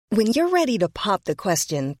When you're ready to pop the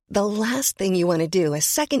question, the last thing you want to do is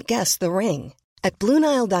second-guess the ring. At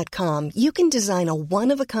BlueNile.com, you can design a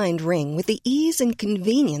one-of-a-kind ring with the ease and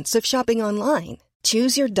convenience of shopping online.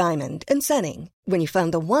 Choose your diamond and setting. When you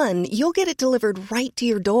find the one, you'll get it delivered right to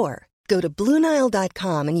your door. Go to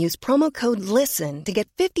BlueNile.com and use promo code LISTEN to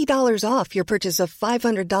get $50 off your purchase of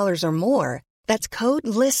 $500 or more. That's code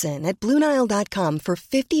LISTEN at BlueNile.com for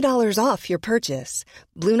 $50 off your purchase.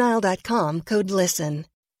 BlueNile.com, code LISTEN.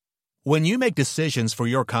 When you make decisions for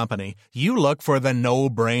your company, you look for the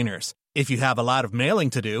no-brainers. If you have a lot of mailing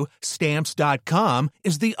to do, Stamps.com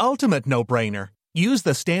is the ultimate no-brainer. Use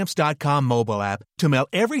the Stamps.com mobile app to mail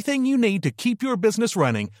everything you need to keep your business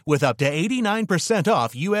running with up to 89%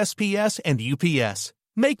 off USPS and UPS.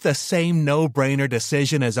 Make the same no-brainer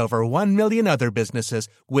decision as over 1 million other businesses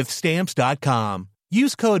with Stamps.com.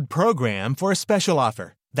 Use code PROGRAM for a special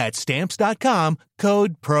offer. That's Stamps.com,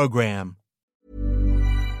 code PROGRAM.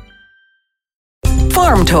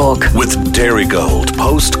 Farm Talk with Dairy Gold.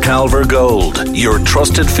 Post Calver Gold, your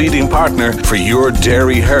trusted feeding partner for your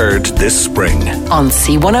dairy herd this spring. On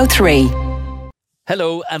C103.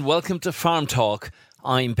 Hello and welcome to Farm Talk.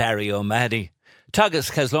 I'm Barry O'Mahony.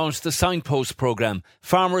 Teagasc has launched the Signpost programme,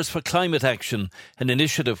 Farmers for Climate Action, an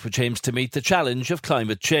initiative which aims to meet the challenge of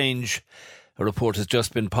climate change. A report has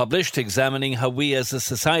just been published examining how we as a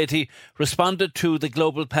society responded to the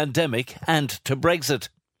global pandemic and to Brexit.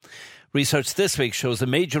 Research this week shows a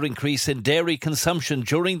major increase in dairy consumption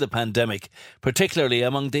during the pandemic, particularly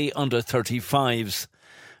among the under 35s.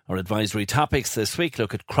 Our advisory topics this week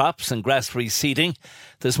look at crops and grass-free seeding.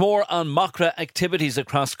 There's more on Macra activities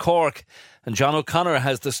across Cork. And John O'Connor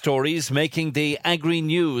has the stories making the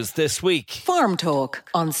agri-news this week. Farm Talk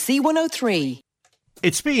on C103.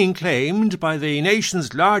 It's being claimed by the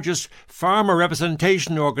nation's largest farmer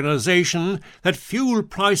representation organisation that fuel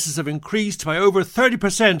prices have increased by over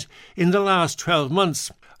 30% in the last 12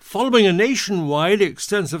 months. Following a nationwide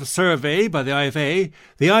extensive survey by the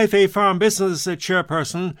IFA Farm Business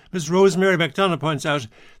chairperson, Ms Rosemary McDonough, points out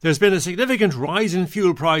there's been a significant rise in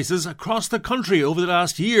fuel prices across the country over the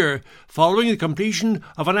last year, following the completion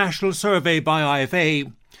of a national survey by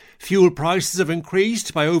IFA. Fuel prices have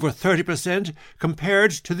increased by over 30%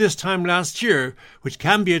 compared to this time last year, which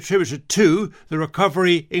can be attributed to the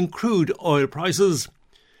recovery in crude oil prices.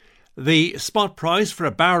 The spot price for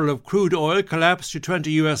a barrel of crude oil collapsed to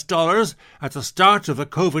 $20 at the start of the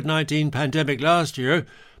COVID-19 pandemic last year,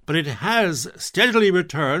 but it has steadily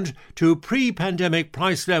returned to pre-pandemic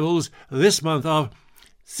price levels this month of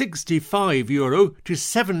 €65 to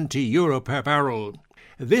 €70 per barrel.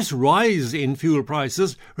 This rise in fuel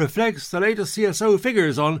prices reflects the latest CSO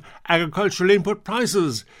figures on agricultural input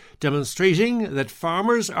prices, demonstrating that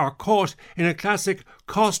farmers are caught in a classic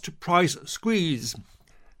cost-price squeeze.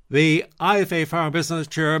 The IFA Farm Business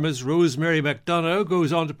Chair, Ms Rosemary McDonough,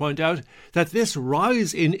 goes on to point out that this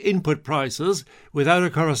rise in input prices, without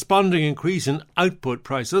a corresponding increase in output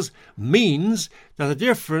prices, means that the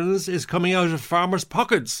difference is coming out of farmers'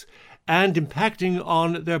 pockets and impacting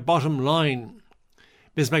on their bottom line.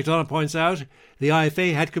 Ms McDonough points out the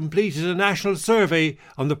IFA had completed a national survey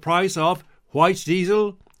on the price of white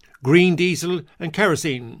diesel, green diesel and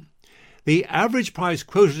kerosene. The average price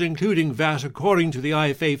quoted including VAT according to the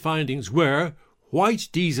IFA findings were white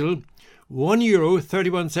diesel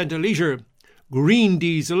 €1.31 a litre, green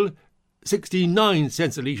diesel 69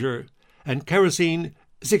 cents a litre and kerosene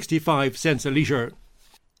 65 cents a litre.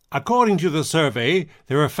 According to the survey,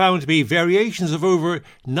 there are found to be variations of over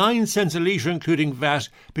 9 cents a litre including VAT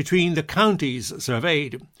between the counties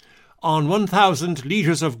surveyed. On 1,000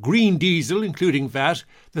 litres of green diesel including VAT,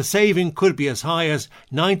 the saving could be as high as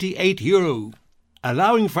 €98.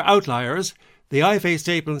 Allowing for outliers, the IFA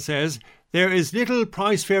statement says there is little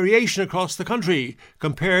price variation across the country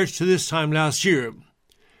compared to this time last year.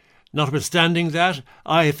 Notwithstanding that,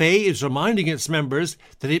 IFA is reminding its members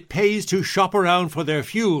that it pays to shop around for their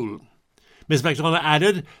fuel. Ms McDonough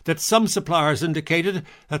added that some suppliers indicated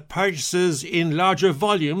that purchases in larger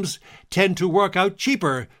volumes tend to work out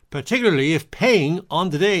cheaper, particularly if paying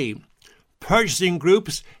on the day. Purchasing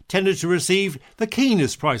groups tended to receive the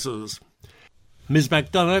keenest prices. Ms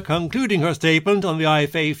McDonough, concluding her statement on the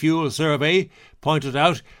IFA fuel survey, pointed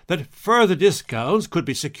out that further discounts could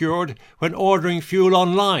be secured when ordering fuel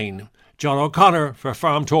online. John O'Connor for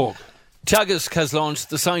Farm Talk. Teagasc has launched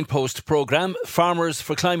the Signpost programme, Farmers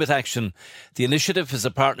for Climate Action. The initiative is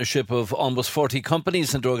a partnership of almost 40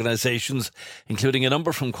 companies and organisations, including a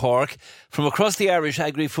number from Cork, from across the Irish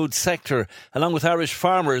agri-food sector, along with Irish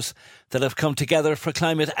farmers that have come together for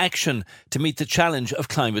climate action to meet the challenge of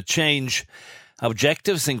climate change.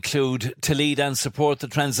 Objectives include to lead and support the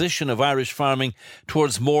transition of Irish farming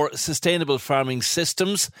towards more sustainable farming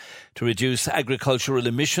systems, to reduce agricultural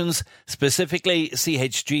emissions, specifically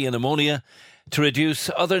CHG and ammonia, to reduce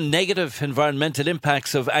other negative environmental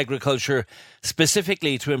impacts of agriculture,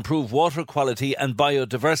 specifically to improve water quality and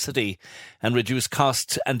biodiversity, and reduce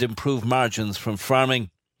costs and improve margins from farming.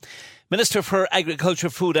 Minister for Agriculture,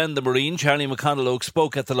 Food and the Marine, Charlie McConalogue,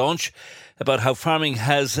 spoke at the launch about how farming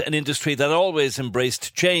has an industry that always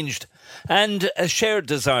embraced change and a shared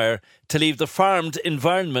desire to leave the farmed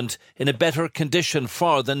environment in a better condition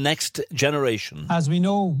for the next generation. As we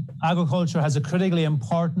know, agriculture has a critically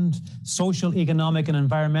important social, economic and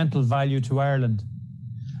environmental value to Ireland.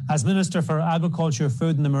 As Minister for Agriculture,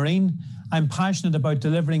 Food and the Marine, I'm passionate about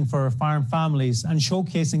delivering for our farm families and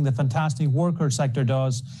showcasing the fantastic work our sector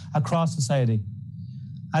does across society.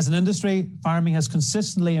 As an industry, farming has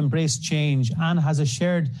consistently embraced change and has a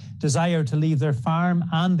shared desire to leave their farm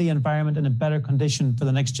and the environment in a better condition for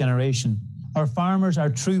the next generation. Our farmers are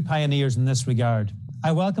true pioneers in this regard.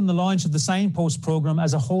 I welcome the launch of the Signpost programme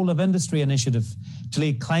as a whole of industry initiative to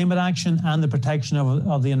lead climate action and the protection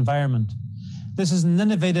of the environment. This is an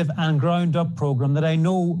innovative and ground-up programme that I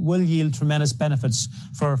know will yield tremendous benefits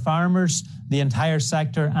for our farmers, the entire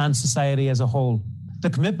sector and society as a whole. The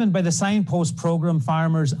commitment by the Signpost programme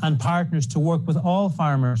farmers and partners to work with all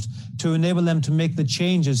farmers to enable them to make the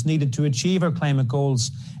changes needed to achieve our climate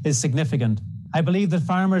goals is significant. I believe that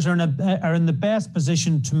farmers are in the best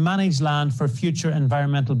position to manage land for future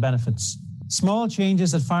environmental benefits. Small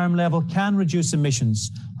changes at farm level can reduce emissions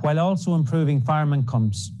while also improving farm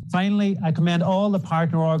incomes. Finally, I commend all the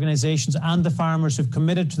partner organisations and the farmers who've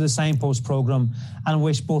committed to the Signpost programme and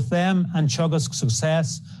wish both them and Teagasc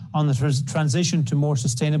success on the transition to more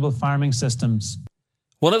sustainable farming systems.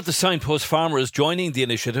 One of the Signpost farmers joining the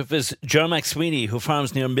initiative is Ger McSweeney, who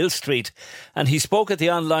farms near Mill Street, and he spoke at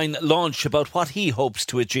the online launch about what he hopes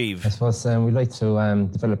to achieve. I suppose we'd like to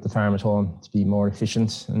develop the farm at home to be more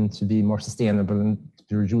efficient and to be more sustainable and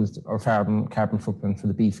to reduce our carbon footprint for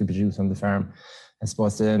the beef we produce on the farm. I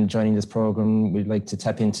suppose joining this programme, we'd like to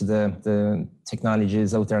tap into the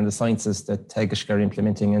technologies out there and the sciences that Teagasc are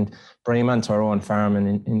implementing and bring them onto our own farm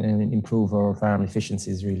and improve our farm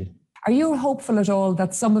efficiencies, really. Are you hopeful at all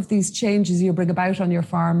that some of these changes you bring about on your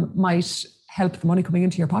farm might help the money coming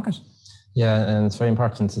into your pocket? Yeah, and it's very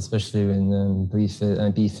important, especially when beef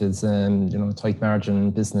is a tight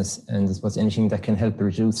margin business, and I suppose anything that can help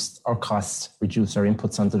reduce our costs, reduce our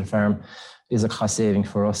inputs onto the farm, is a cost saving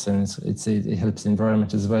for us, and it helps the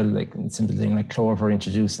environment as well. Like a simple thing like clover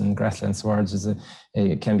introduced in grassland swards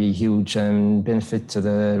it can be a huge benefit to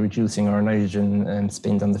the reducing our nitrogen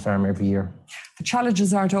spend on the farm every year. The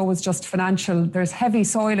challenges aren't always just financial. There's heavy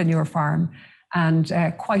soil in your farm and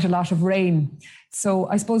quite a lot of rain. So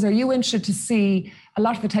I suppose, are you interested to see a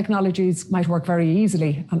lot of the technologies might work very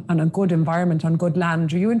easily on a good environment, on good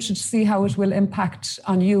land? Are you interested to see how it will impact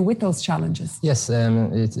on you with those challenges? Yes,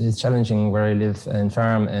 it's challenging where I live and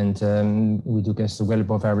farm, and we do get well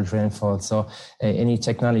above average rainfall. So any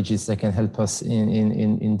technologies that can help us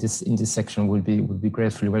in this section would be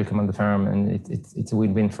gratefully welcome on the farm, and it's a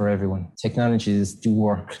win-win for everyone. Technologies do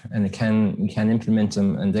work, and we can implement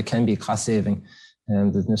them, and they can be cost saving.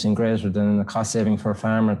 There's nothing greater than a cost saving for a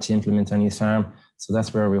farmer to implement on his farm. So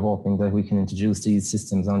that's where we're hoping that we can introduce these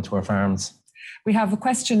systems onto our farms. We have a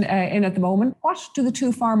question in at the moment. What do the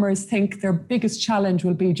two farmers think their biggest challenge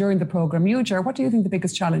will be during the programme? You, Ger, what do you think the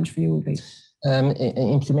biggest challenge for you will be?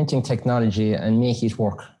 Implementing technology and make it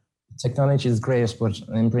work. Technology is great,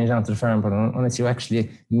 and bring it onto the farm, but unless you actually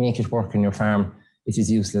make it work in your farm, it is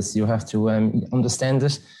useless. You have to understand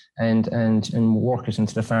it and work it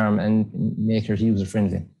into the farm and make it user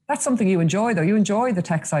friendly. That's something you enjoy, though. You enjoy the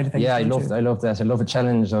tech side of things. Yeah, I love that. I love a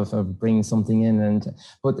challenge of bringing something in,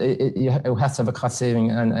 but you have to have a cost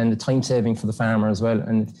saving and a time saving for the farmer as well.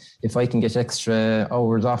 And if I can get extra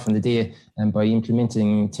hours off in the day and by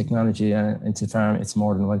implementing technology into the farm, it's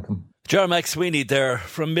more than welcome. Ger McSweeney there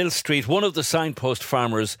from Mill Street, one of the Signpost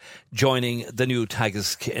farmers joining the new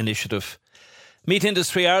Teagasc initiative. Meat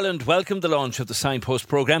Industry Ireland welcomed the launch of the Signpost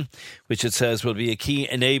programme, which it says will be a key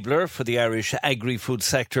enabler for the Irish agri-food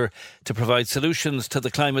sector to provide solutions to the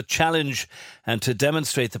climate challenge and to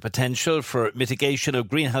demonstrate the potential for mitigation of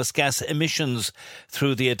greenhouse gas emissions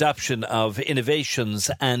through the adoption of innovations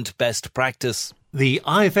and best practice. The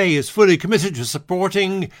IFA is fully committed to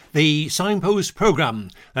supporting the Signpost programme.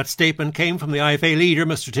 That statement came from the IFA leader,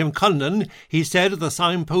 Mr Tim Cullinan. He said the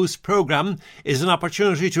Signpost programme is an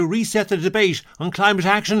opportunity to reset the debate on climate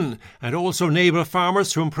action and also enable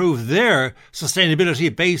farmers to improve their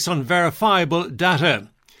sustainability based on verifiable data.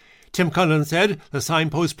 Tim Cullen said the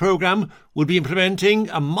Signpost programme would be implementing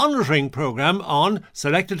a monitoring programme on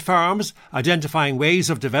selected farms, identifying ways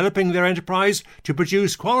of developing their enterprise to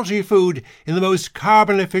produce quality food in the most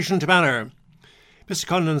carbon-efficient manner. Mr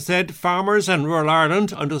Cullen said farmers and rural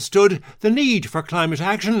Ireland understood the need for climate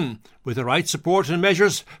action. With the right support and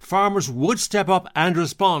measures, farmers would step up and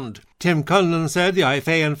respond. Tim Cullen said the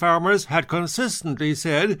IFA and farmers had consistently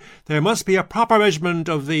said there must be a proper measurement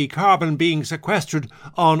of the carbon being sequestered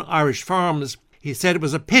on Irish farms. He said it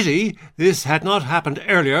was a pity this had not happened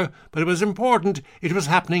earlier, but it was important it was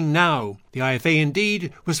happening now. The IFA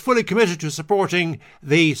indeed was fully committed to supporting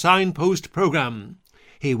the Signpost programme.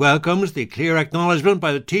 He welcomed the clear acknowledgement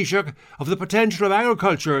by the Taoiseach of the potential of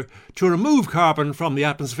agriculture to remove carbon from the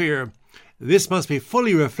atmosphere. This must be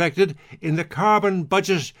fully reflected in the carbon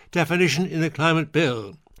budget definition in the Climate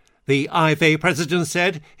Bill. The IFA president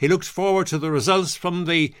said he looks forward to the results from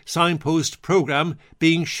the Signpost programme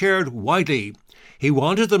being shared widely. He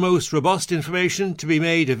wanted the most robust information to be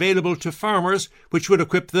made available to farmers, which would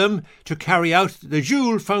equip them to carry out the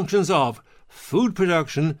dual functions of food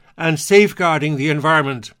production and safeguarding the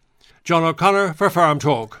environment. John O'Connor for Farm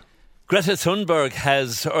Talk. Greta Thunberg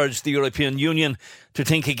has urged the European Union to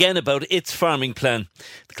think again about its farming plan.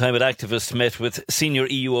 The climate activist met with senior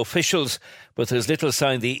EU officials, but there's little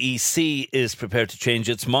sign the EC is prepared to change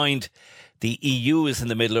its mind. The EU is in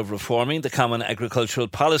the middle of reforming the Common Agricultural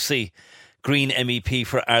Policy. Green MEP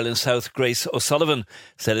for Ireland South, Grace O'Sullivan,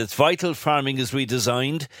 said it's vital farming is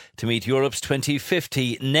redesigned to meet Europe's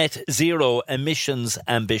 2050 net zero emissions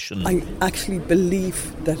ambition. I actually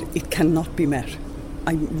believe that it cannot be met.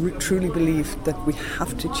 I truly believe that we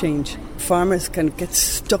have to change. Farmers can get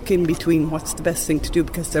stuck in between what's the best thing to do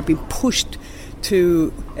because they're being pushed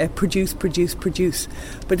to produce.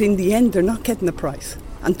 But in the end, they're not getting the price.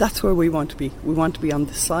 And that's where we want to be. We want to be on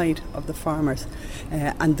the side of the farmers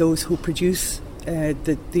and those who produce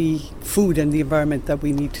the food and the environment that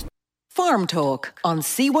we need. Farm Talk on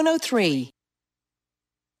C103.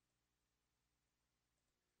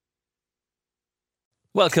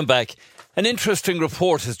 Welcome back. An interesting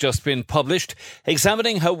report has just been published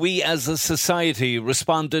examining how we as a society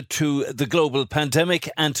responded to the global pandemic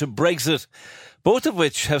and to Brexit, both of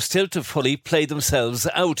which have still to fully play themselves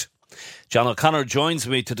out. John O'Connor joins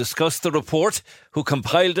me to discuss the report, who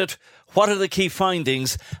compiled it, what are the key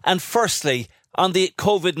findings, and firstly, on the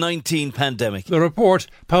COVID-19 pandemic. The report,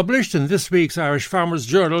 published in this week's Irish Farmers'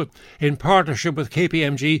 Journal in partnership with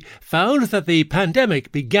KPMG, found that the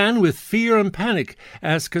pandemic began with fear and panic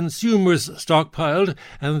as consumers stockpiled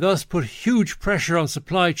and thus put huge pressure on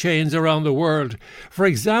supply chains around the world. For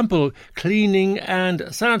example, cleaning and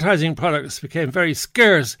sanitising products became very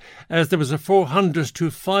scarce as there was a 400 to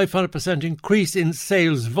 500% increase in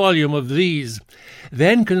sales volume of these.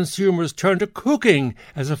 Then consumers turned to cooking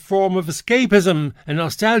as a form of escapism and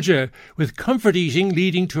nostalgia, with comfort eating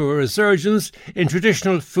leading to a resurgence in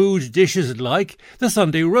traditional food dishes like the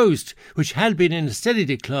Sunday roast, which had been in steady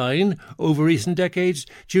decline over recent decades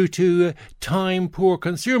due to time-poor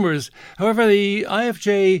consumers. However, the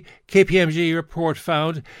IFJ KPMG report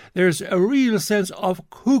found there's a real sense of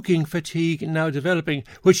cooking fatigue now developing,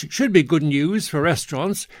 which should be good news for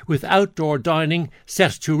restaurants, with outdoor dining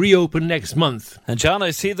set to reopen next month. And John,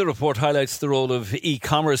 I see the report highlights the role of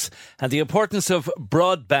e-commerce and the importance of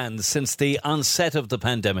broadband since the onset of the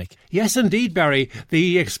pandemic. Yes, indeed, Barry.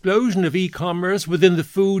 The explosion of e-commerce within the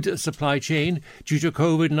food supply chain due to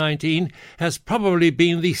COVID-19 has probably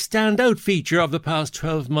been the standout feature of the past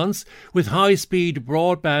 12 months, with high-speed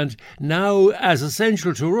broadband now as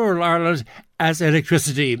essential to rural Ireland as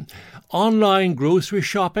electricity. Online grocery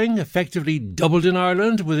shopping effectively doubled in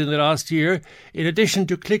Ireland within the last year, in addition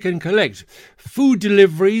to click and collect. Food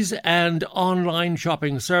deliveries and online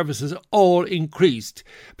shopping services all increased.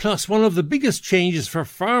 Plus, one of the biggest changes for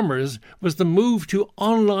farmers was the move to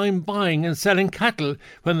online buying and selling cattle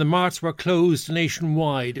when the marts were closed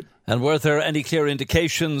nationwide. And were there any clear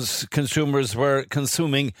indications consumers were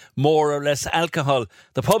consuming more or less alcohol?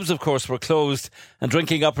 The pubs, of course, were closed and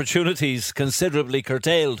drinking opportunities considerably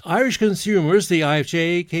curtailed. Irish consumers, the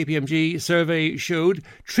IFJ KPMG survey showed,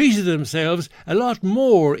 treated themselves a lot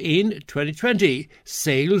more in 2020.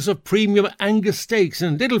 Sales of premium Angus steaks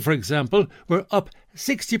in Lidl, for example, were up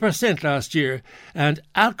 60% last year, and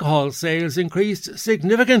alcohol sales increased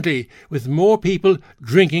significantly, with more people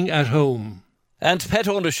drinking at home. And pet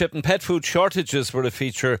ownership and pet food shortages were a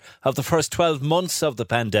feature of the first 12 months of the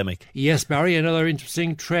pandemic. Yes, Barry, another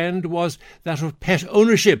interesting trend was that of pet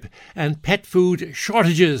ownership and pet food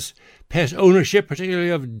shortages. Pet ownership, particularly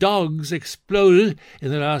of dogs, exploded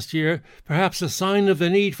in the last year, perhaps a sign of the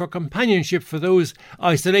need for companionship for those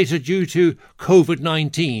isolated due to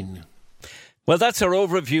COVID-19. Well, that's our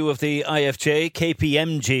overview of the IFJ.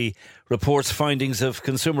 KPMG reports findings of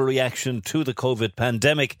consumer reaction to the COVID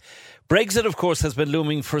pandemic. Brexit, of course, has been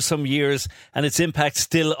looming for some years and its impact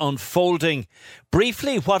still unfolding.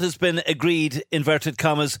 Briefly, what has been agreed, inverted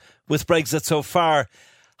commas, with Brexit so far?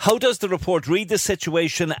 How does the report read the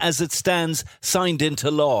situation as it stands, signed into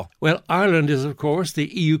law? Well, Ireland is, of course, the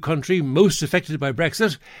EU country most affected by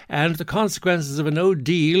Brexit, and the consequences of a no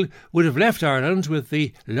deal would have left Ireland with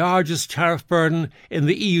the largest tariff burden in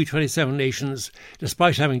the EU 27 nations,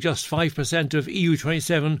 despite having just 5% of EU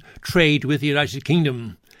 27 trade with the United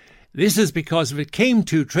Kingdom. This is because if it came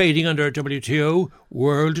to trading under WTO,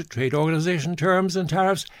 World Trade Organization terms and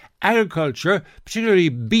tariffs, agriculture, particularly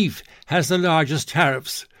beef, has the largest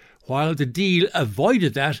tariffs. While the deal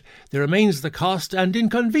avoided that, there remains the cost and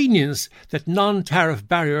inconvenience that non-tariff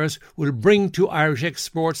barriers will bring to Irish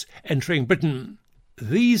exports entering Britain.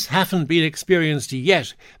 These haven't been experienced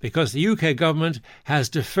yet because the UK government has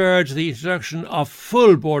deferred the introduction of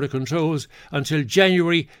full border controls until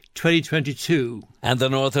January 2022. And the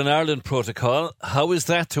Northern Ireland Protocol, how is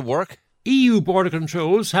that to work? EU border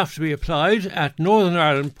controls have to be applied at Northern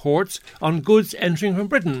Ireland ports on goods entering from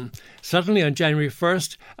Britain. Suddenly on January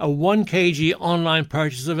 1st, a 1 kg online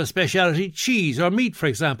purchase of a specialty cheese or meat, for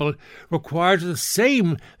example, required the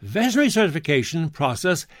same veterinary certification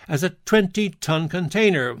process as a 20-tonne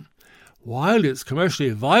container. While it's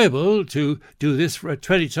commercially viable to do this for a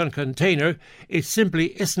 20-tonne container, it simply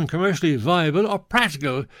isn't commercially viable or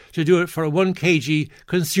practical to do it for a 1 kg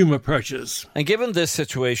consumer purchase. And given this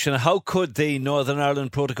situation, how could the Northern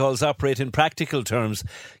Ireland protocols operate in practical terms,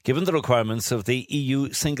 given the requirements of the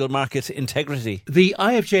EU single market integrity? The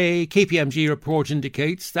IFJ KPMG report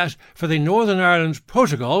indicates that for the Northern Ireland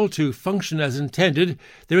protocol to function as intended,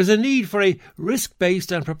 there is a need for a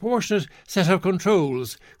risk-based and proportionate set of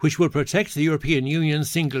controls, which will protect the European Union's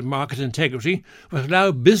single market integrity but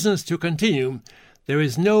allow business to continue. There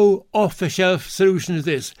is no off-the-shelf solution to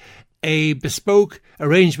this. A bespoke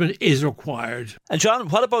arrangement is required. And John,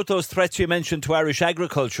 what about those threats you mentioned to Irish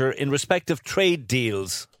agriculture in respect of trade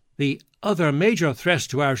deals? The other major threat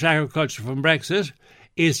to Irish agriculture from Brexit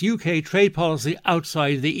is UK trade policy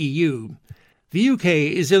outside the EU. The UK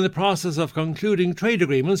is in the process of concluding trade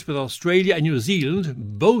agreements with Australia and New Zealand,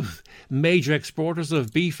 both major exporters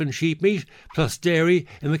of beef and sheep meat, plus dairy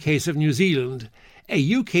in the case of New Zealand.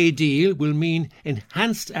 A UK deal will mean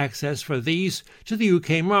enhanced access for these to the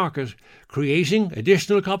UK market, creating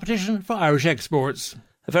additional competition for Irish exports.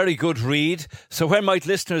 A very good read. So when might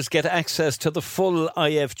listeners get access to the full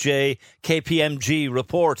IFJ KPMG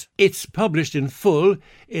report? It's published in full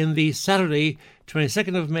in the Saturday,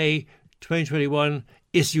 22nd of May 2021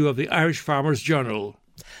 issue of the Irish Farmers Journal.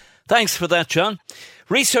 Thanks for that, John.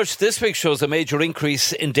 Research this week shows a major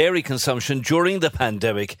increase in dairy consumption during the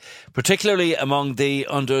pandemic, particularly among the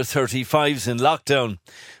under-35s in lockdown.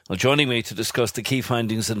 Well, joining me to discuss the key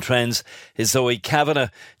findings and trends is Zoe Kavanagh,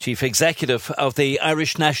 Chief Executive of the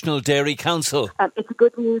Irish National Dairy Council. It's a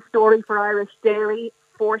good news story for Irish dairy.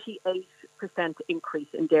 48% increase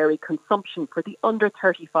in dairy consumption for the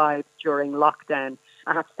under-35s during lockdown.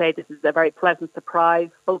 I have to say this is a very pleasant surprise,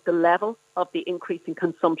 both the level of the increase in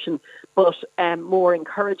consumption, but more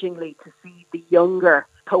encouragingly to see the younger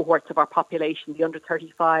cohorts of our population, the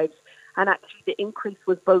under-35s. And actually the increase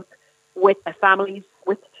was both with families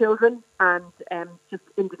with children and just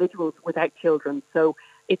individuals without children. So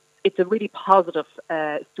it's a really positive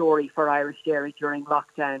story for Irish dairy during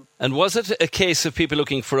lockdown. And was it a case of people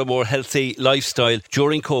looking for a more healthy lifestyle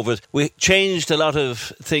during COVID? We changed a lot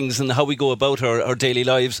of things in how we go about our daily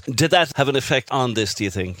lives. Did that have an effect on this, do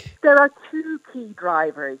you think? There are two key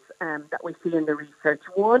drivers that we see in the research.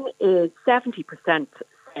 One is 70%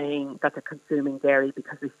 saying that they're consuming dairy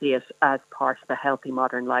because they see it as part of a healthy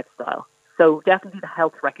modern lifestyle. So definitely the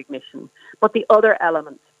health recognition. But the other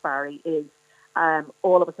element, Barry, is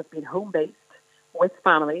all of us have been home-based with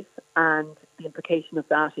families, and the implication of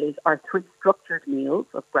that is our 3 structured meals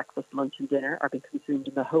of breakfast, lunch and dinner are being consumed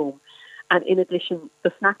in the home. And in addition,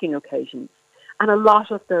 the snacking occasions. And a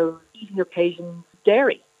lot of those eating occasions,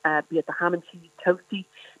 dairy, be it the ham and cheese toasty,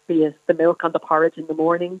 be it the milk on the porridge in the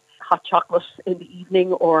morning, hot chocolate in the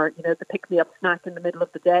evening, or the pick-me-up snack in the middle of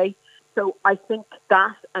the day. So I think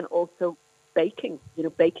that, and also baking,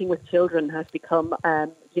 baking with children has become,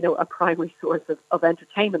 a primary source of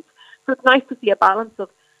entertainment. So it's nice to see a balance of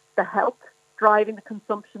the health driving the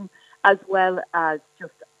consumption as well as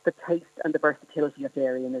just the taste and the versatility of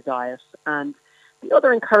dairy in the diet. And The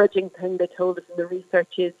other encouraging thing they told us in the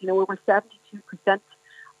research is, over 72%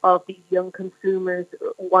 of these young consumers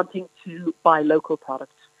wanting to buy local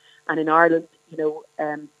products. And in Ireland,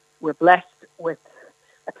 we're blessed with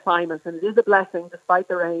a climate, and it is a blessing despite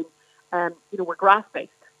the rain. We're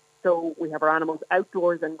grass-based. So we have our animals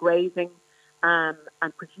outdoors and grazing and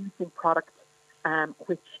producing products,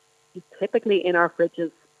 which is typically in our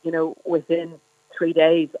fridges, within 3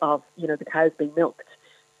 days of, the cows being milked.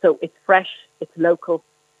 So it's fresh, it's local,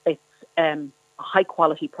 it's a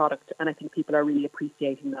high-quality product, and I think people are really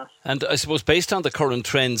appreciating that. And I suppose based on the current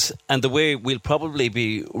trends and the way we'll probably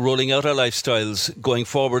be rolling out our lifestyles going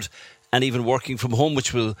forward, and even working from home,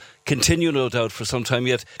 which will continue, no doubt, for some time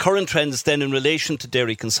yet. Current trends then in relation to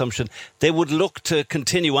dairy consumption, they would look to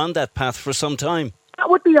continue on that path for some time. That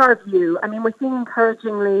would be our view. I mean, we're seeing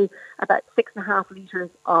encouragingly about 6.5 litres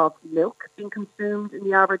of milk being consumed in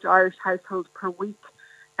the average Irish household per week.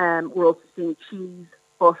 We're also seeing cheese,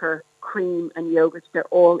 butter, cream and yogurt. They're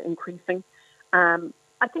all increasing.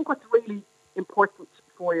 I think what's really important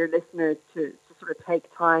for your listeners to sort of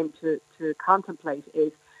take time to contemplate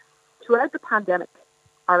is throughout the pandemic,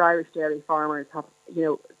 our Irish dairy farmers have,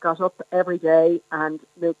 got up every day and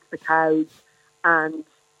milked the cows, and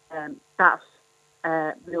that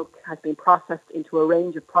milk has been processed into a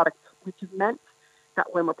range of products, which has meant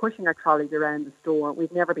that when we're pushing our trolleys around the store,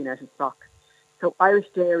 we've never been out of stock. So Irish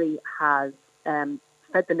dairy has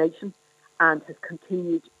fed the nation and has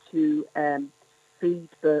continued to feed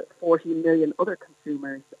the 40 million other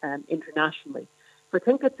consumers internationally. So I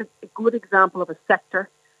think it's a good example of a sector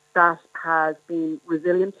that has been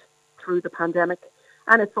resilient through the pandemic.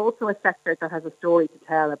 And it's also a sector that has a story to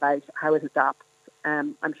tell about how it adapts.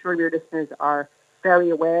 I'm sure your listeners are very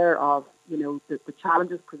aware of, the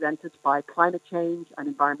challenges presented by climate change and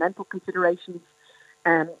environmental considerations.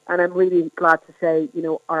 And I'm really glad to say,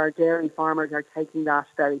 our dairy farmers are taking that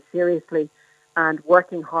very seriously and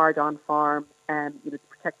working hard on farm to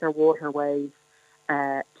protect their waterways,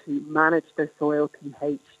 to manage their soil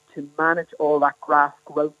pH, to manage all that grass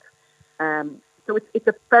growth. So it's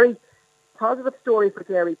a very positive story for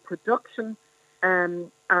dairy production,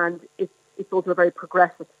 and it's also a very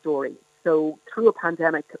progressive story. So through a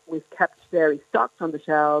pandemic, we've kept dairy stocked on the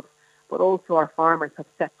shelves, but also our farmers have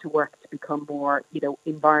set to work to become more,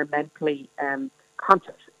 environmentally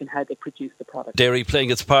conscious in how they produce the product. Dairy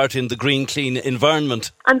playing its part in the green, clean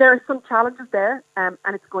environment. And there are some challenges there, and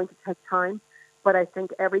it's going to take time. But I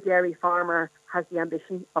think every dairy farmer has the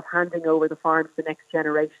ambition of handing over the farm to the next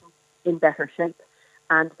generation in better shape.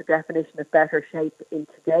 And the definition of better shape in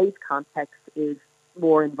today's context is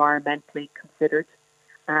more environmentally considered.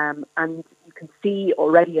 And you can see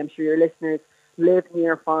already, I'm sure your listeners live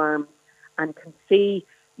near farms and can see,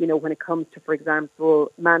 when it comes to, for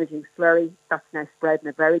example, managing slurry, that's now spread in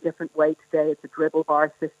a very different way today. It's a dribble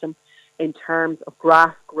bar system. In terms of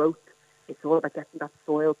grass growth, it's all about getting that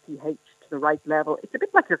soil pH to the right level. It's a bit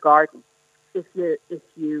like your garden. If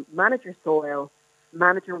you manage your soil,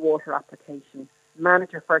 manage your water application,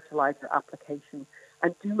 manage your fertilizer application,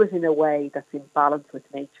 and do it in a way that's in balance with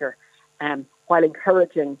nature, while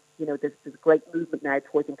encouraging, there's a great movement now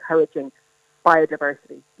towards encouraging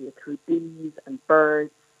biodiversity, be it through bees and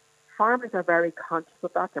birds. Farmers are very conscious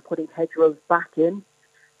of that. They're putting hedgerows back in.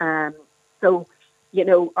 So,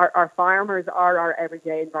 our farmers are our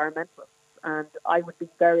everyday environmentalists. And I would be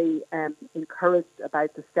very encouraged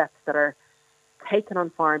about the steps that are taken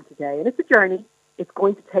on farm today. And it's a journey. It's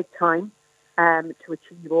going to take time to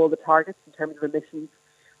achieve all the targets in terms of emissions.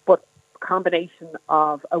 But a combination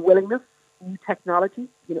of a willingness, new technology,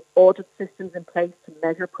 audit systems in place to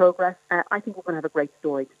measure progress, I think we're going to have a great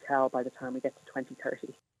story to tell by the time we get to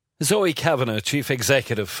 2030. Zoe Kavanagh, Chief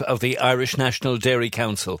Executive of the Irish National Dairy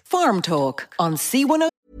Council. Farm Talk on C103.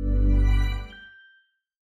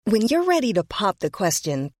 When you're ready to pop the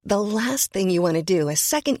question, the last thing you want to do is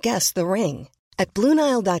second-guess the ring. At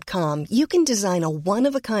BlueNile.com, you can design a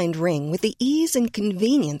one-of-a-kind ring with the ease and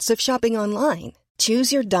convenience of shopping online.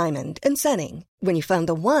 Choose your diamond and setting. When you find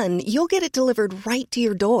the one, you'll get it delivered right to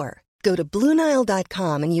your door. Go to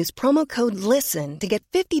BlueNile.com and use promo code LISTEN to get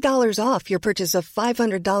 $50 off your purchase of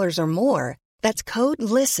 $500 or more. That's code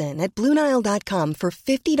LISTEN at BlueNile.com for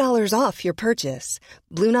 $50 off your purchase.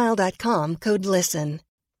 BlueNile.com, code LISTEN.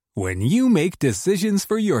 When you make decisions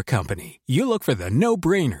for your company, you look for the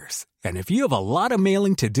no-brainers. And if you have a lot of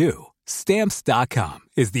mailing to do, Stamps.com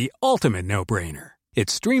is the ultimate no-brainer. It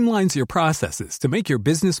streamlines your processes to make your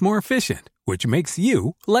business more efficient, which makes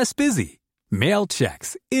you less busy. Mail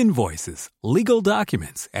checks, invoices, legal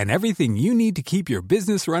documents, and everything you need to keep your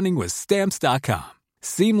business running with Stamps.com.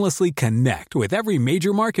 Seamlessly connect with every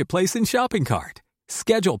major marketplace and shopping cart.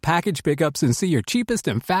 Schedule package pickups and see your cheapest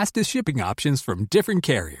and fastest shipping options from different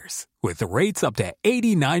carriers, with rates up to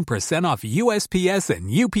 89% off USPS and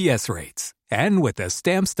UPS rates. And with the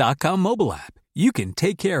Stamps.com mobile app, you can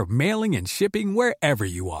take care of mailing and shipping wherever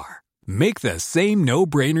you are. Make the same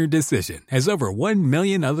no-brainer decision as over 1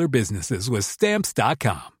 million other businesses with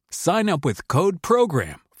Stamps.com. Sign up with code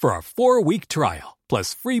PROGRAM for a 4-week trial,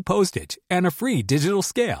 plus free postage and a free digital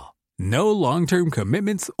scale. No long-term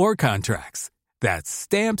commitments or contracts. That's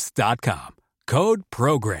Stamps.com. Code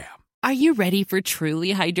PROGRAM. Are you ready for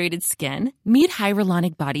truly hydrated skin? Meet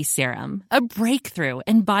Hyaluronic Body Serum, a breakthrough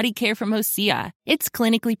in body care from Osea. It's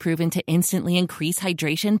clinically proven to instantly increase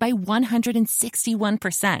hydration by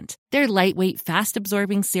 161%. Their lightweight,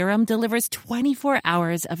 fast-absorbing serum delivers 24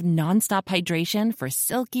 hours of nonstop hydration for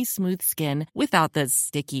silky smooth skin without the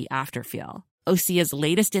sticky afterfeel. Osea's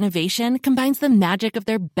latest innovation combines the magic of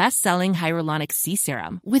their best-selling Hyaluronic Sea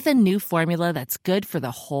Serum with a new formula that's good for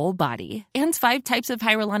the whole body and 5 types of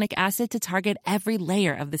hyaluronic acid to target every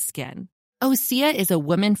layer of the skin. Osea is a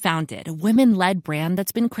women-founded, women-led brand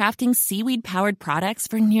that's been crafting seaweed-powered products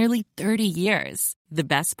for nearly 30 years. The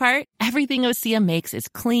best part? Everything Osea makes is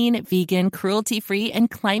clean, vegan, cruelty-free, and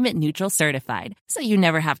climate-neutral certified, so you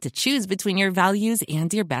never have to choose between your values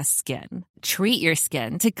and your best skin. Treat your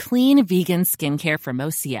skin to clean, vegan skincare from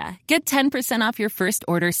Osea. Get 10% off your first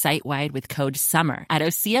order site-wide with code SUMMER at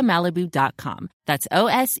OseaMalibu.com. That's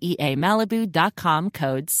OSEA Malibu.com,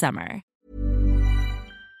 code SUMMER.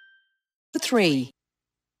 3.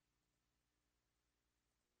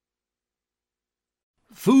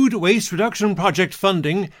 Food waste reduction project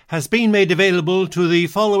funding has been made available to the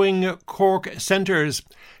following Cork centres: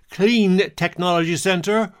 Clean Technology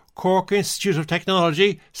Centre, Cork Institute of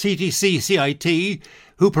Technology, CTC-CIT,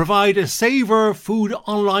 who provide a Savour Food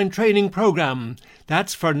online training programme.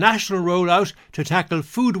 That's for national rollout to tackle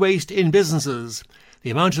food waste in businesses.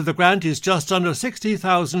 The amount of the grant is just under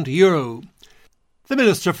 €60,000. The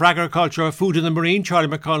Minister for Agriculture, Food and the Marine, Charlie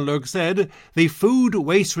McConalogue, said the food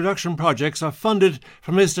waste reduction projects are funded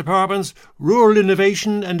from his department's Rural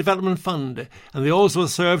Innovation and Development Fund, and they also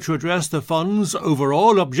serve to address the fund's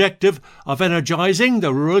overall objective of energising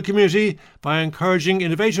the rural community by encouraging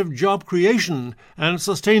innovative job creation and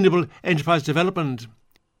sustainable enterprise development.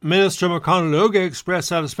 Minister McConalogue expressed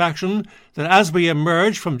satisfaction that as we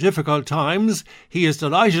emerge from difficult times, he is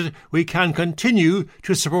delighted we can continue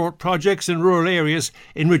to support projects in rural areas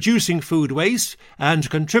in reducing food waste and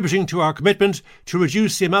contributing to our commitment to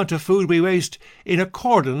reduce the amount of food we waste in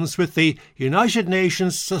accordance with the United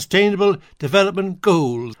Nations Sustainable Development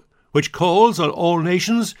Goals, which calls on all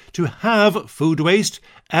nations to have food waste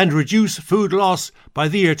and reduce food loss by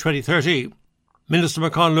the year 2030. Minister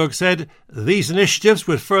McConalogue said these initiatives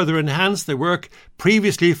would further enhance the work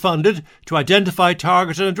previously funded to identify,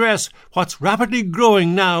 target and address what's rapidly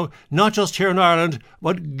growing now, not just here in Ireland,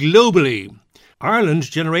 but globally. Ireland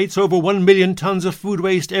generates over 1 million tonnes of food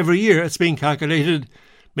waste every year, it's being calculated.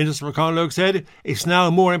 Minister McConalogue said it's now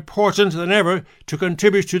more important than ever to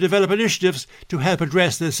contribute to develop initiatives to help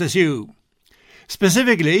address this issue.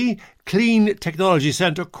 Specifically, Clean Technology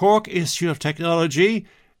Centre, Cork Institute of Technology,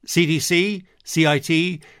 CTC,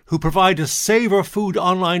 CIT, who provide a Savour Food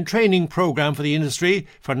online training programme for the industry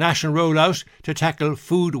for national rollout to tackle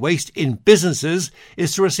food waste in businesses,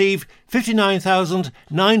 is to receive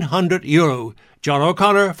 €59,900. John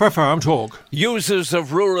O'Connor for Farm Talk. Users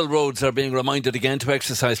of rural roads are being reminded again to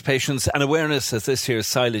exercise patience and awareness as this year's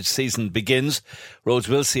silage season begins. Roads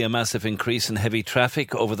will see a massive increase in heavy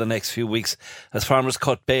traffic over the next few weeks as farmers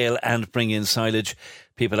cut bale and bring in silage.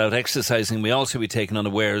 People out exercising may also be taken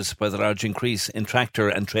unawares by the large increase in tractor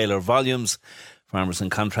and trailer volumes. Farmers and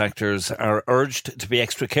contractors are urged to be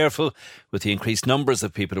extra careful with the increased numbers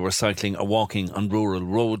of people who are cycling or walking on rural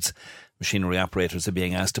roads. Machinery operators are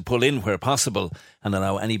being asked to pull in where possible and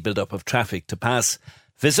allow any build-up of traffic to pass.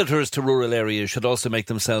 Visitors to rural areas should also make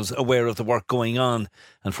themselves aware of the work going on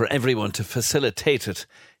and for everyone to facilitate it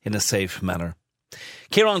in a safe manner.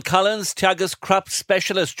 Kieran Collins, Teagasc crop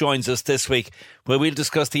specialist, joins us this week, where we'll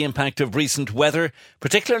discuss the impact of recent weather,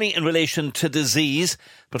 particularly in relation to disease.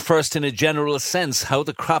 But first, in a general sense, how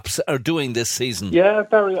the crops are doing this season. Yeah,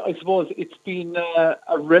 Barry, I suppose it's been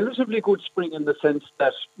a relatively good spring in the sense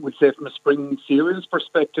that, we'd say from a spring cereals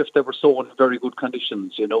perspective, they were sown in very good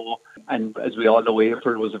conditions, you know. And as we all know,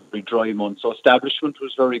 April was a very dry month, so establishment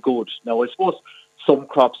was very good. Now, I suppose some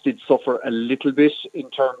crops did suffer a little bit in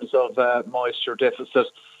terms of moisture deficit.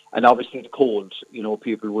 And obviously the cold,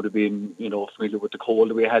 people would have been, familiar with the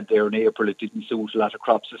cold we had there in April. It didn't suit a lot of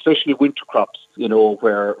crops, especially winter crops,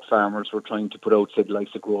 where farmers were trying to put out, say, the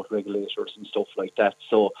likes of growth regulators and stuff like that.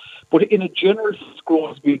 So, but in a general sense, growth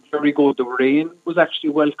has been very good. The rain was actually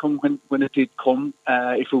welcome when it did come.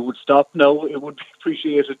 If it would stop now, it would be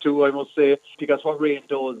appreciated too, I must say, because what rain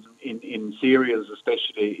does in cereals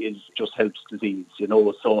especially is just helps disease,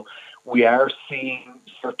 So we are seeing,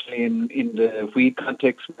 certainly in the wheat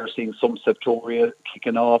context, we're seeing some septoria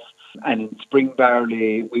kicking off. And in spring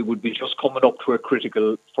barley, we would be just coming up to a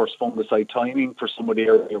critical first fungicide timing for some of the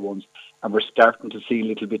earlier ones. And we're starting to see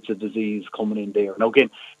little bits of disease coming in there. Now, again,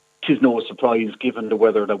 it is no surprise given the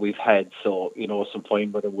weather that we've had. So, some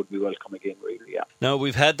fine weather would be welcome again, really, yeah. Now,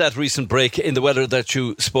 we've had that recent break in the weather that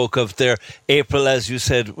you spoke of there. April, as you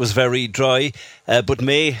said, was very dry, but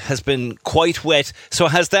May has been quite wet. So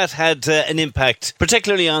has that had an impact,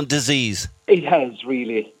 particularly on disease? It has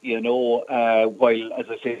really, while, as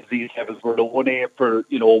I say, disease levels were low in April,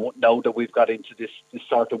 now that we've got into this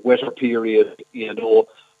sort of wetter period,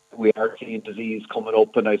 we are seeing disease coming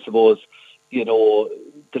up, and I suppose,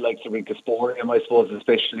 the likes of Rhynchosporium, I suppose,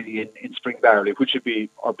 especially in spring barley, which would be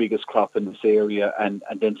our biggest crop in this area, and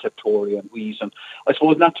then Septoria and wheat. And I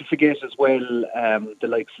suppose not to forget as well the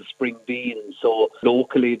likes of spring beans. So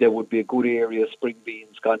locally there would be a good area of spring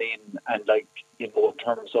beans gone in, and in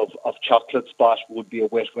terms of chocolate spot would be a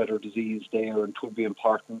wet weather disease there, and it would be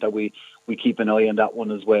important that we keep an eye on that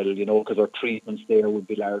one as well, because our treatments there would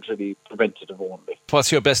be largely preventative only.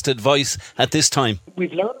 What's your best advice at this time?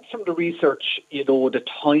 We've learned from the research, the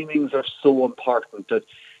timings are so important that,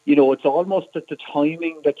 it's almost that the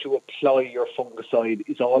timing that you apply your fungicide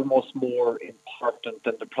is almost more important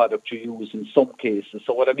than the product you use in some cases.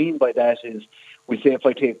 So what I mean by that is, we say if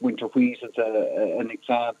I take winter wheat as an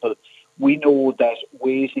example, we know that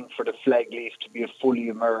waiting for the flag leaf to be fully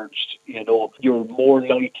emerged, you're more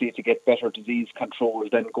likely to get better disease control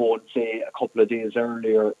than going, say, a couple of days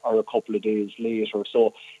earlier or a couple of days later.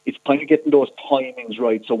 So it's kind of getting those timings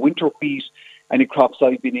right. So winter wheat, any crops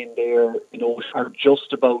I've been in there, are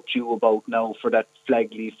just about due about now for that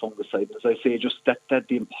flag leaf fungicide. As I say, just that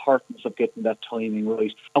the importance of getting that timing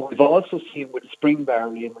right. And we've also seen with spring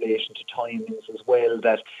barley in relation to timings as well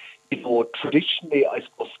that, traditionally, I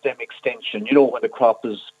suppose, stem extension, when the crop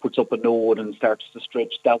puts up a node and starts to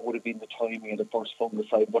stretch, that would have been the timing of the first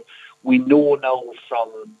fungicide. But we know now from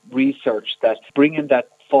research that bringing that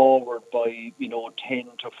forward by, 10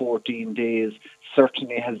 to 14 days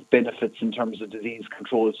certainly has benefits in terms of disease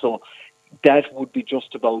control. So that would be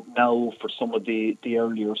just about now for some of the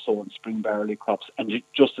earlier sown spring barley crops. And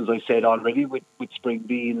just as I said already with spring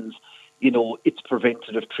beans, it's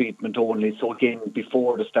preventative treatment only. So again,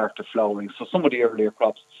 before the start of flowering. So some of the earlier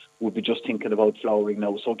crops would be just thinking about flowering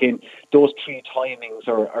now. So again, those three timings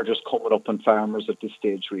are just coming up on farmers at this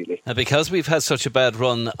stage, really. And because we've had such a bad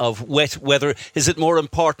run of wet weather, is it more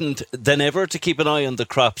important than ever to keep an eye on the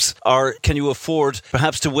crops? Or can you afford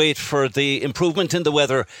perhaps to wait for the improvement in the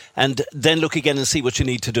weather and then look again and see what you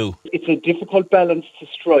need to do? It's a difficult balance to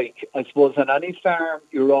strike. I suppose on any farm,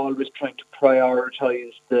 you're always trying to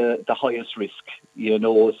prioritise the highest risk,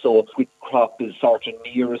 so which crop is sort of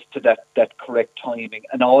nearest to that correct timing,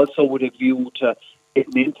 and also with a view to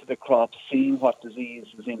getting into the crop, seeing what disease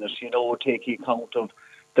is in it, taking account of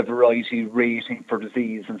the variety rating for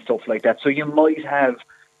disease and stuff like that. So you might have,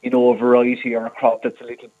 a variety or a crop that's a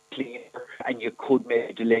little cleaner, and you could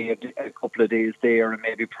maybe delay a couple of days there and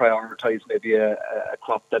maybe prioritise maybe a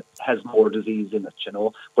crop that has more disease in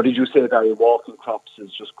it, But as you say, Gary, walking crops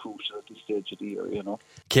is just crucial at this stage of the year,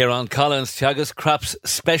 Kieran Collins, Teagasc Crops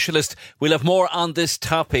Specialist. We'll have more on this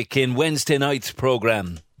topic in Wednesday night's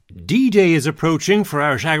programme. D-Day is approaching for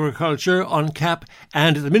Irish agriculture on CAP,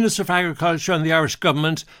 and the Minister for Agriculture and the Irish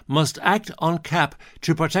Government must act on CAP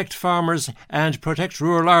to protect farmers and protect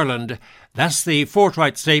rural Ireland. That's the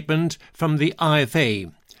forthright statement from the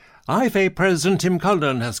IFA. IFA President Tim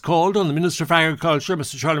Cullen has called on the Minister for Agriculture,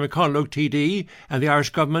 Mr Charlie McConalogue TD, and the Irish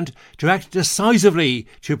Government to act decisively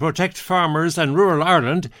to protect farmers and rural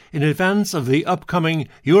Ireland in advance of the upcoming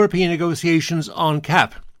European negotiations on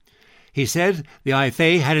CAP. He said the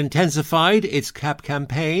IFA had intensified its CAP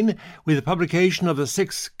campaign with the publication of the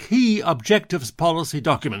 6 key objectives policy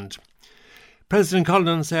document. President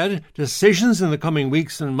Cullen said decisions in the coming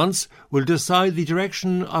weeks and months will decide the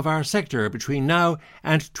direction of our sector between now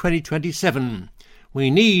and 2027. We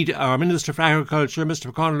need our Minister for Agriculture,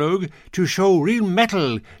 Mr McConalogue, to show real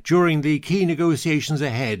mettle during the key negotiations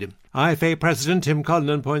ahead. IFA President Tim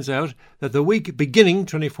Cullinan points out that the week beginning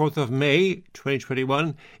 24th of May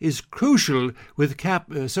 2021 is crucial with CAP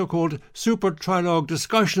so-called super trilogue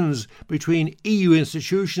discussions between EU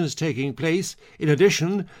institutions taking place. In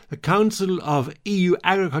addition, the Council of EU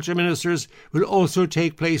Agriculture Ministers will also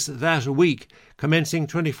take place that week, commencing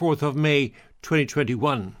 24th of May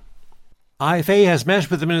 2021. IFA has met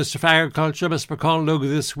with the Minister for Agriculture, Mr McConalogue,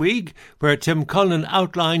 this week, where Tim Cullinan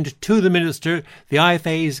outlined to the Minister the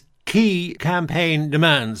IFA's key campaign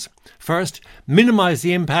demands. First, minimise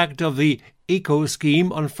the impact of the ECO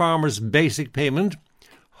scheme on farmers' basic payment,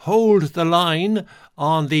 hold the line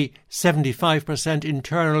on the 75%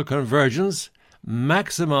 internal convergence,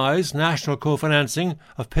 maximise national co-financing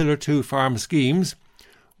of Pillar 2 farm schemes,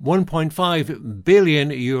 €1.5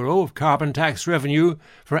 billion of carbon tax revenue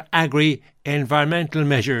for agri-environmental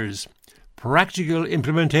measures, practical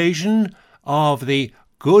implementation of the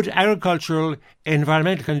Good Agricultural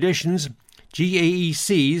Environmental Conditions,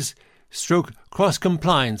 GAECs,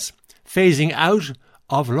 cross-compliance, phasing out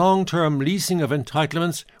of long-term leasing of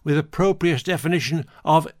entitlements with appropriate definition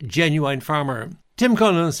of genuine farmer. Tim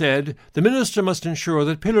Cullinan said the Minister must ensure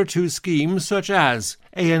that Pillar 2 schemes such as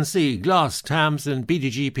ANC, GLOS, TAMS and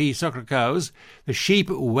BDGP suckle cows, the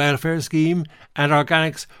Sheep Welfare Scheme and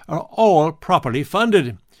organics are all properly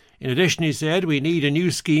funded. In addition, he said, we need a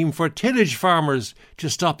new scheme for tillage farmers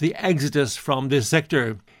to stop the exodus from this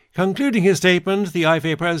sector. Concluding his statement, the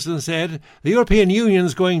IFA President said, the European Union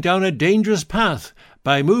is going down a dangerous path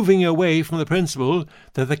by moving away from the principle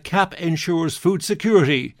that the CAP ensures food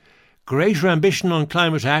security. Greater ambition on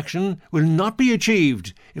climate action will not be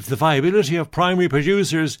achieved if the viability of primary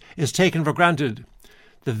producers is taken for granted.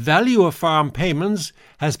 The value of farm payments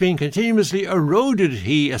has been continuously eroded,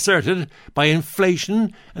 he asserted, by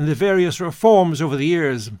inflation and the various reforms over the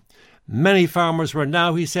years. Many farmers were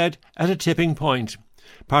now, he said, at a tipping point.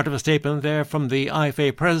 Part of a statement there from the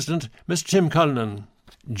IFA President, Mr Tim Cullinan.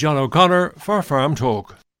 John O'Connor for Farm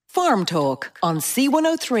Talk. Farm Talk on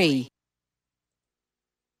C103.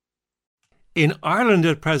 In Ireland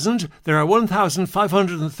at present, there are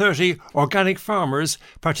 1,530 organic farmers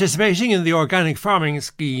participating in the organic farming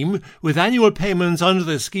scheme, with annual payments under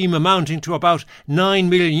the scheme amounting to about €9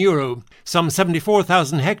 million. Some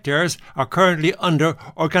 74,000 hectares are currently under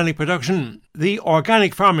organic production. The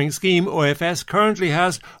Organic Farming Scheme, OFS, currently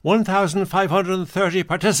has 1,530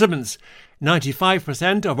 participants.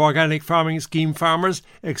 95% of Organic Farming Scheme farmers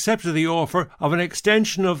accepted the offer of an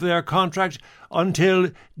extension of their contract until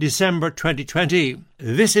December 2020.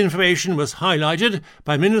 This information was highlighted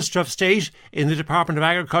by Minister of State in the Department of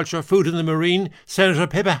Agriculture, Food and the Marine, Senator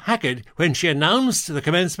Pippa Hackett, when she announced the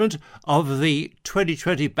commencement of the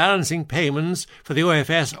 2020 balancing payments for the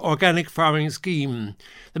OFS Organic Farming Scheme.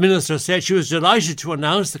 The Minister said she was delighted to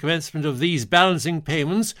announce the commencement of these balancing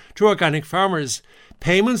payments to organic farmers.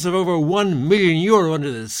 Payments of over €1 million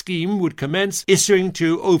under the scheme would commence issuing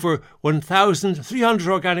to over 1,300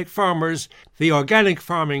 organic farmers. The Organic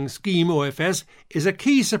Farming Scheme, OFS, is a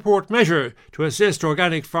key support measure to assist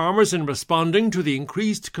organic farmers in responding to the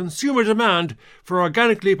increased consumer demand for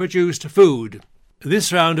organically produced food.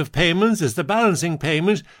 This round of payments is the balancing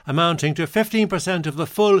payment amounting to 15% of the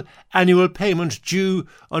full annual payment due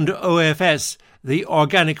under OFS, the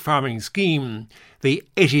Organic Farming Scheme. The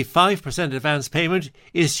 85% advance payment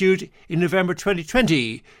issued in November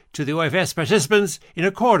 2020 to the OFS participants in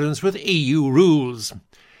accordance with EU rules.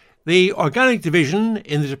 The Organic Division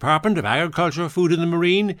in the Department of Agriculture, Food and the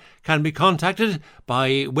Marine can be contacted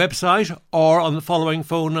by website or on the following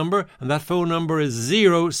phone number, and that phone number is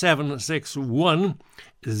 0761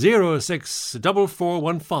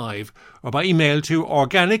 064415, or by email to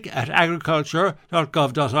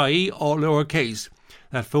organic@agriculture.gov.ie, all lowercase.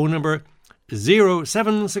 That phone number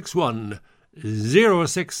 0761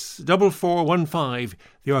 064415,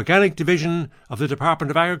 the Organic Division of the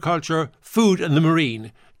Department of Agriculture, Food and the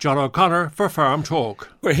Marine. John O'Connor for Farm Talk.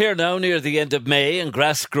 We're here now near the end of May and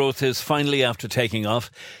grass growth is finally after taking off.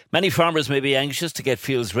 Many farmers may be anxious to get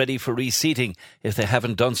fields ready for reseeding if they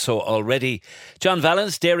haven't done so already. John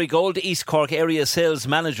Valence, Dairy Gold East Cork Area Sales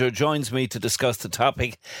Manager, joins me to discuss the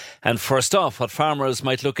topic. And first off, what farmers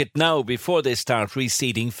might look at now before they start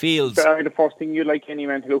reseeding fields. The first thing you'd like any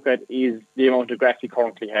man to look at is the amount of grass he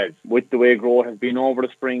currently has. With the way growth has been over the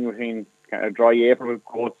spring, between kind of dry April with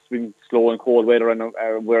growth's been slow and cold weather and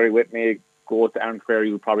very wet May, growths aren't where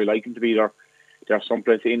you would probably like them to be. They're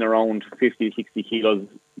someplace in around 50, 60 kilos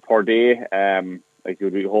per day. Like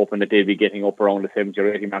you'd be hoping that they'd be getting up around the 70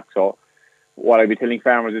 or 80 mark. So what I'd be telling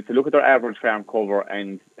farmers is to look at their average farm cover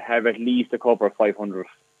and have at least a cover of 500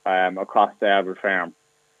 across the average farm.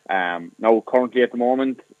 Now, currently at the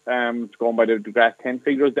moment, going by the Grass 10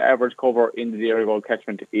 figures, the average cover in the Dairy Gold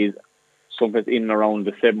catchment is something in and around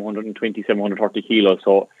the 720, 730 kilos.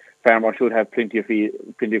 So farmers should have plenty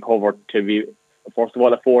of cover to be, first of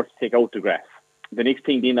all, afford to take out the grass. The next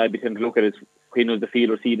thing then I'd be tending to look at is when was the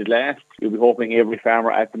field reseeded last. You'll be hoping every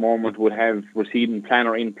farmer at the moment would have reseeding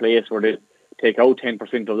planner in place where they take out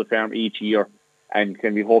 10% of the farm each year and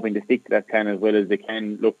can be hoping to stick to that plan as well as they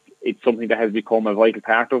can. Look, it's something that has become a vital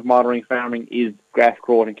part of modern farming is grass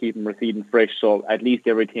growth and keeping reseeding fresh. So at least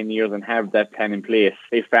every 10 years and have that plan in place.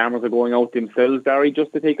 If farmers are going out themselves, Barry,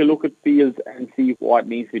 just to take a look at fields and see what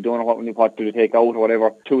needs to be done or what do they take out or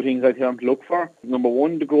whatever, two things I tell them to look for. Number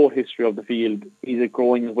one, the growth history of the field. Is it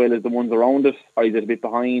growing as well as the ones around it, or is it a bit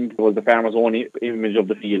behind? Was the farmer's own image of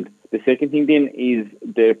the field? The second thing then is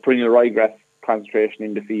the perennial ryegrass concentration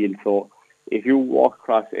in the field. So if you walk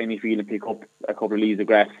across any field and pick up a couple of leaves of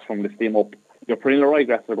grass from the stem up, your perennial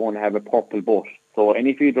ryegrass are going to have a purple butt. So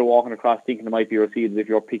any field you're walking across thinking it might be reseeded, if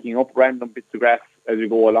you're picking up random bits of grass as you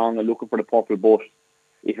go along and looking for the purple butt,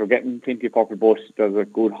 if you're getting plenty of purple butt, there's a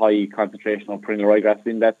good high concentration of perennial ryegrass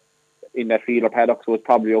in that field or paddock, so it's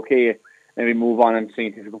probably okay. Maybe move on and see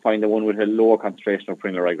if you can find the one with a lower concentration of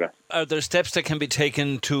perennial ryegrass. Are there steps that can be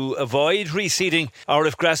taken to avoid reseeding, or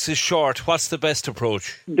if grass is short, what's the best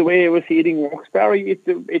approach? The way reseeding works, Barry, it's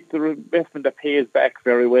an investment that pays back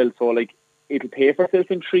very well. So, it'll pay for itself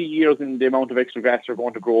in 3 years in the amount of extra grass you're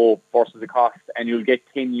going to grow versus the cost, and you'll get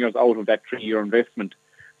 10 years out of that 3-year investment.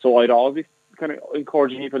 So I'd always kind of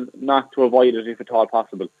encourage people not to avoid it if at all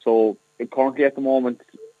possible. So currently at the moment,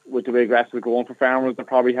 with the way grass is growing for farmers, they're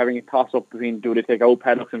probably having a toss-up between do they take out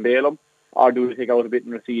paddocks and bale them, or do they take out a bit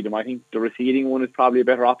and reseed them. I think the reseeding one is probably a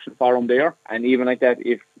better option for them there. And even like that,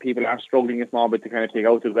 if people are struggling a small bit to kind of take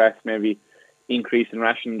out the grass, maybe increase in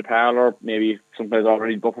ration in the parlour, maybe sometimes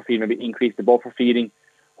already buffer feed, maybe increase the buffer feeding,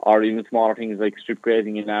 or even smaller things like strip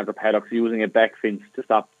grazing in larger paddocks, using a back fence to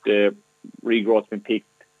stop the regrowth being picked.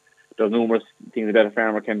 There's numerous things that a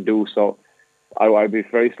farmer can do. So I'd be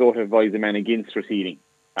very slow to advise the man against reseeding.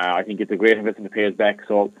 I think it's a great investment that pays back,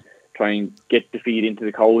 so try and get the feed into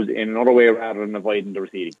the cows in another way rather than avoiding the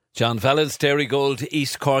reseeding. John Valence, Dairy Gold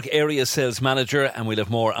East Cork Area Sales Manager, and we'll have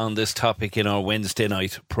more on this topic in our Wednesday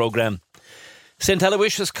night programme. St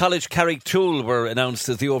Aloysius College Carricktool were announced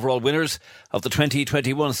as the overall winners of the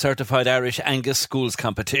 2021 Certified Irish Angus Schools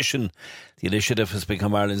Competition. The initiative has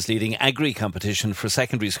become Ireland's leading agri competition for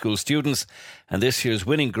secondary school students, and this year's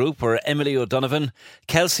winning group were Emily O'Donovan,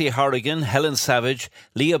 Kelsey Horrigan, Helen Savage,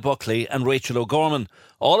 Leah Buckley and Rachel O'Gorman,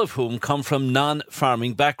 all of whom come from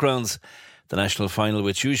non-farming backgrounds. The national final,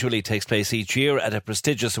 which usually takes place each year at a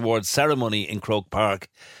prestigious awards ceremony in Croke Park,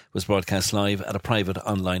 was broadcast live at a private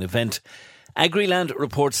online event. Agriland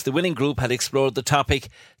reports the winning group had explored the topic,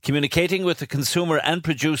 communicating with the consumer and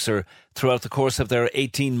producer throughout the course of their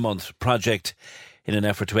 18-month project. In an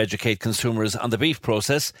effort to educate consumers on the beef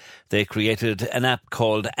process, they created an app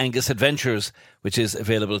called Angus Adventures, which is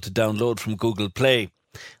available to download from Google Play.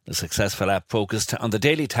 The successful app focused on the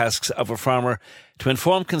daily tasks of a farmer to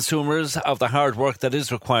inform consumers of the hard work that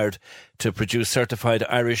is required to produce certified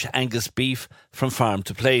Irish Angus beef from farm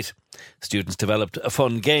to plate. Students developed a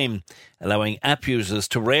fun game, allowing app users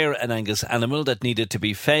to rear an Angus animal that needed to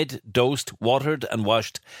be fed, dosed, watered and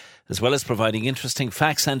washed, as well as providing interesting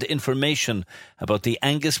facts and information about the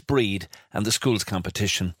Angus breed and the schools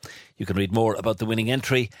competition. You can read more about the winning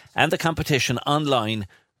entry and the competition online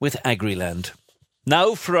with Agriland.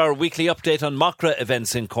 Now for our weekly update on Macra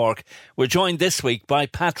events in Cork. We're joined this week by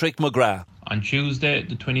Patrick McGrath. On Tuesday,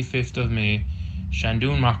 the 25th of May,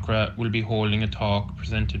 Shandoon Macra will be holding a talk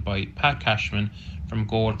presented by Pat Cashman from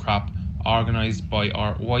Gold Crop, organised by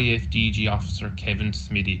our YFDG officer Kevin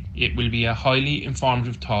Smithy. It will be a highly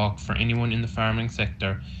informative talk for anyone in the farming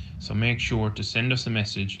sector, so make sure to send us a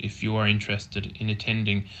message if you are interested in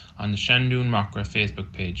attending on the Shandoon Macra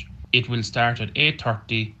Facebook page. It will start at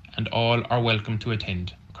 8:30 and all are welcome to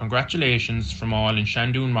attend. Congratulations from all in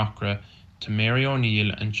Shandoon Macra to Mary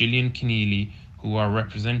O'Neill and Gillian Keneally, who are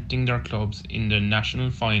representing their clubs in the national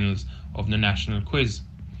finals of the national quiz.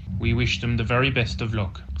 We wish them the very best of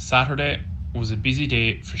luck. Saturday was a busy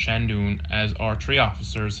day for Shandoon as our three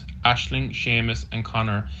officers, Aisling, Seamus and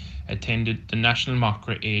Connor, attended the National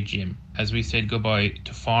Macra AGM as we said goodbye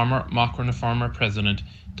to former Macra na Farmer President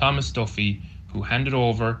Thomas Duffy, who handed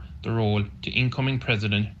over the role to incoming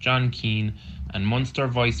President John Keane and Munster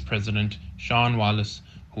Vice President Sean Wallace,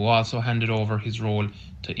 who also handed over his role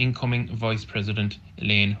to incoming Vice President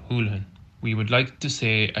Elaine Houlihan. We would like to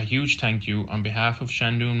say a huge thank you on behalf of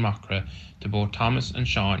Shandun Makra to both Thomas and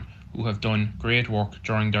Sean, who have done great work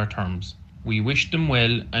during their terms. We wish them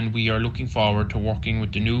well, and we are looking forward to working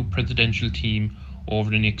with the new presidential team over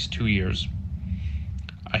the next 2 years.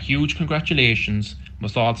 A huge congratulations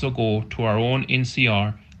must also go to our own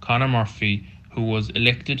NCR, Conor Murphy, who was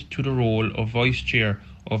elected to the role of Vice Chair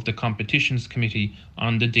of the Competitions Committee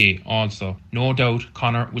on the day also. No doubt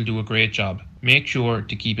Conor will do a great job. Make sure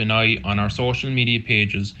to keep an eye on our social media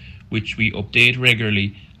pages, which we update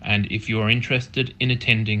regularly, and if you are interested in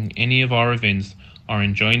attending any of our events or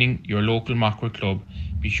in joining your local Makra club,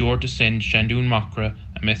 be sure to send Shandun Makra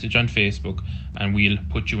a message on Facebook and we'll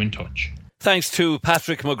put you in touch. Thanks to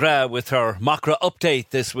Patrick McGrath with our Makra update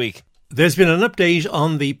this week. There's been an update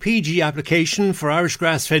on the PG application for Irish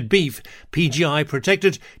grass-fed beef, PGI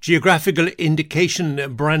Protected Geographical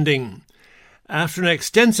Indication branding. After an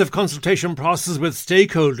extensive consultation process with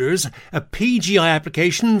stakeholders, a PGI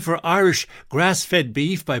application for Irish grass-fed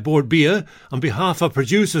beef by Bord Bia on behalf of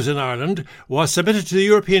producers in Ireland was submitted to the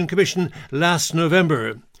European Commission last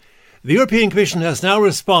November. The European Commission has now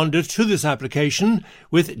responded to this application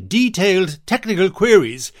with detailed technical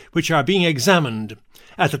queries which are being examined.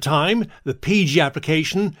 At the time the PG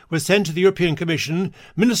application was sent to the European Commission,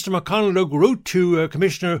 Minister McConalogue wrote to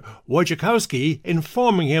Commissioner Wojciechowski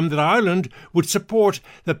informing him that Ireland would support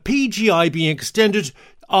the PGI being extended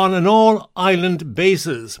on an all-island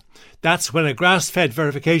basis. That's when a grass-fed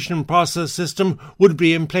verification process system would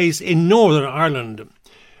be in place in Northern Ireland.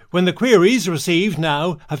 When the queries received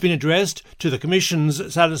now have been addressed to the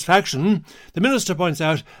Commission's satisfaction, the Minister points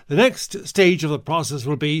out the next stage of the process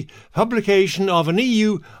will be publication of an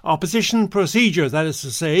EU opposition procedure, that is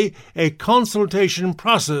to say, a consultation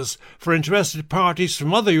process for interested parties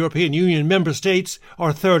from other European Union member states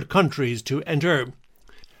or third countries to enter.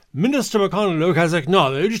 Minister McConalogue has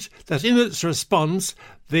acknowledged that in its response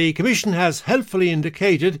the Commission has helpfully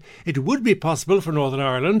indicated it would be possible for Northern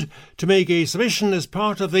Ireland to make a submission as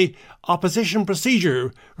part of the opposition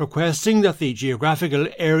procedure, requesting that the geographical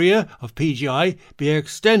area of PGI be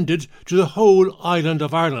extended to the whole island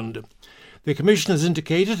of Ireland. The Commission has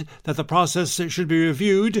indicated that the process should be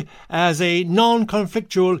reviewed as a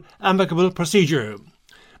non-conflictual, amicable procedure.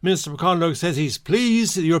 Minister McConalogue says he's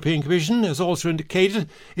pleased the European Commission has also indicated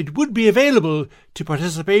it would be available to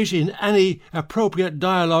participate in any appropriate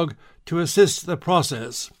dialogue to assist the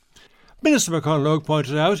process. Minister McConalogue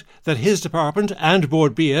pointed out that his department and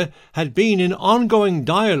Bord Bia had been in ongoing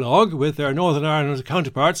dialogue with their Northern Ireland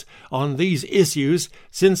counterparts on these issues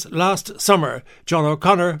since last summer. John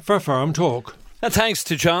O'Connor for Farm Talk. And thanks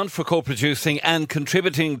to John for co-producing and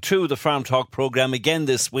contributing to the Farm Talk programme again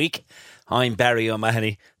this week. I'm Barry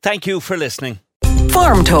O'Mahony. Thank you for listening.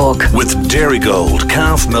 Farm Talk with Dairy Gold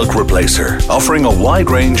Calf Milk Replacer, offering a wide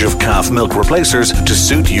range of calf milk replacers to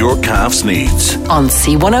suit your calf's needs. On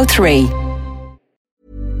C103.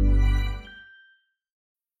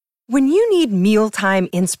 When you need mealtime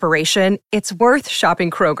inspiration, it's worth shopping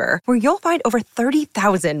Kroger, where you'll find over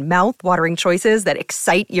 30,000 mouth-watering choices that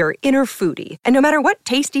excite your inner foodie. And no matter what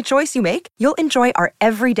tasty choice you make, you'll enjoy our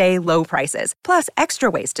everyday low prices, plus extra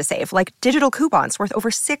ways to save, like digital coupons worth over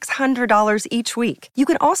 $600 each week. You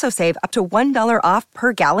can also save up to $1 off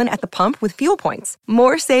per gallon at the pump with fuel points.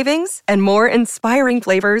 More savings and more inspiring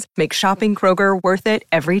flavors make shopping Kroger worth it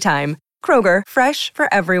every time. Kroger, fresh for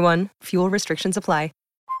everyone. Fuel restrictions apply.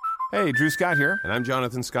 Hey, Drew Scott here, and I'm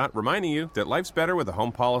Jonathan Scott, reminding you that life's better with a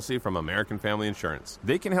home policy from American Family Insurance.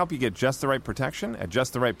 They can help you get just the right protection at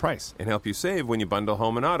just the right price and help you save when you bundle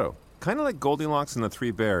home and auto. Kind of like Goldilocks and the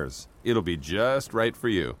Three Bears. It'll be just right for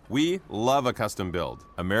you. We love a custom build.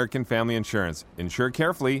 American Family Insurance. Insure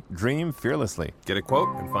carefully, dream fearlessly. Get a quote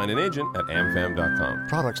and find an agent at amfam.com.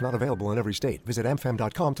 Products not available in every state. Visit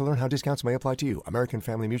amfam.com to learn how discounts may apply to you. American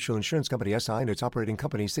Family Mutual Insurance Company, SI, and its operating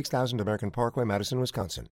company, 6000 American Parkway, Madison,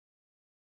 Wisconsin.